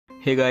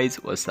Hey guys,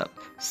 what's up?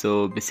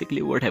 So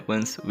basically what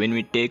happens when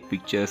we take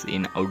pictures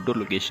in outdoor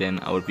location,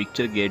 our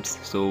picture gets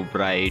so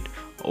bright,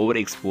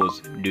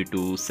 overexposed due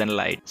to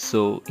sunlight.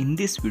 So in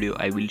this video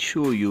I will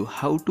show you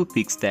how to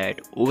fix that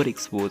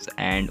overexposed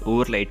and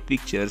overlight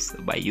pictures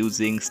by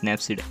using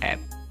Snapseed app.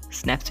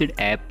 Snapseed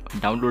app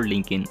download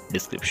link in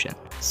description.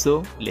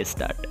 So let's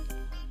start.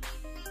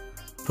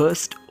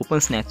 First open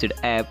Snapseed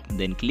app,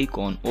 then click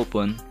on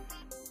open.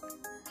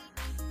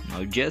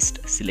 Now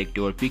just select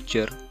your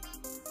picture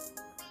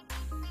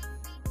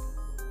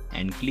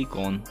and click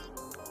on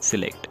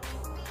select.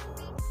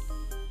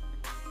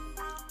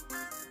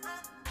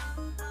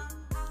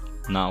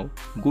 Now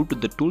go to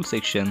the tool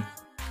section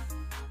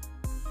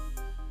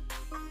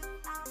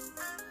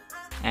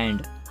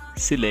and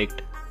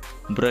select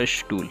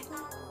brush tool.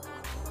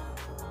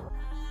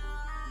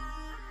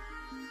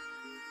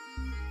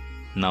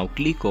 Now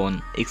click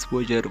on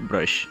exposure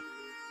brush.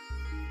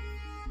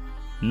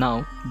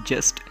 Now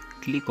just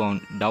click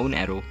on down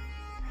arrow,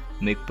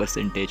 make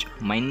percentage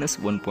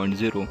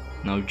 -1.0.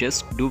 Now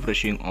just do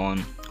brushing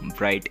on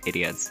bright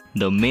areas.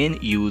 The main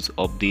use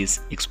of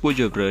this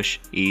exposure brush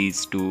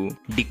is to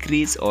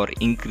decrease or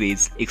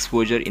increase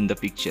exposure in the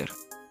picture.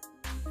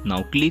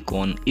 Now click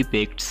on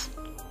effects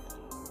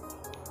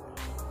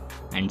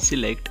and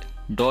select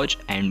dodge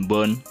and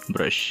burn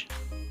brush.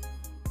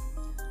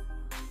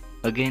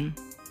 Again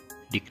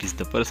decrease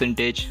the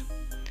percentage.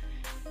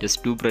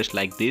 Just do brush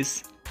like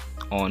this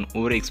on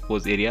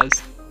overexposed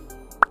areas.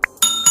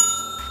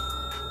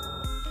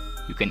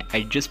 You can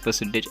adjust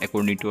percentage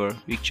according to your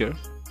picture.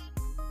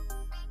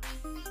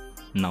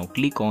 Now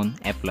click on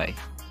apply.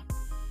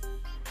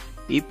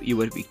 If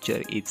your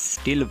picture is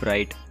still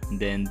bright,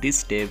 then this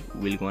step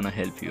will gonna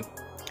help you.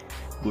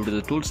 Go to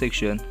the tool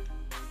section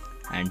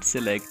and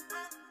select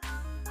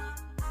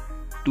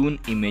tune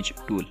image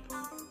tool.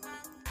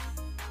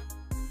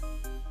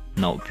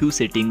 Now few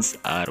settings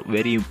are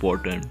very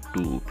important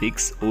to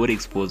fix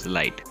overexposed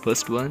light.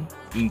 First one,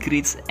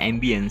 increase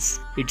ambience.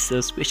 It's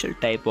a special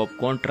type of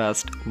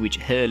contrast which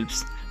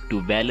helps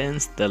to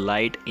balance the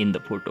light in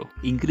the photo.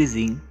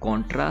 Increasing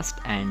contrast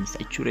and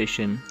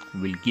saturation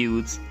will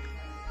give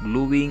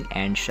glowing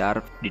and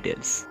sharp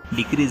details.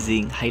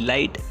 Decreasing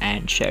highlight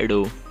and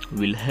shadow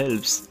will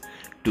helps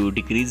to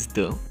decrease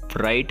the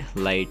bright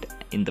light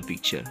in the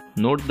picture.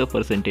 Note the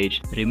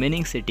percentage.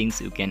 Remaining settings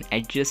you can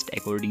adjust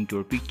according to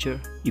your picture.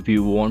 If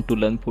you want to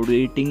learn photo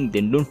editing,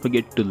 then don't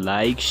forget to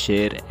like,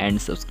 share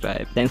and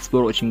subscribe. Thanks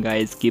for watching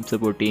guys. Keep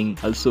supporting.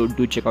 Also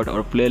do check out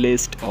our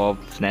playlist of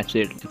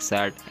Snapseed,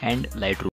 PixArt and Lightroom.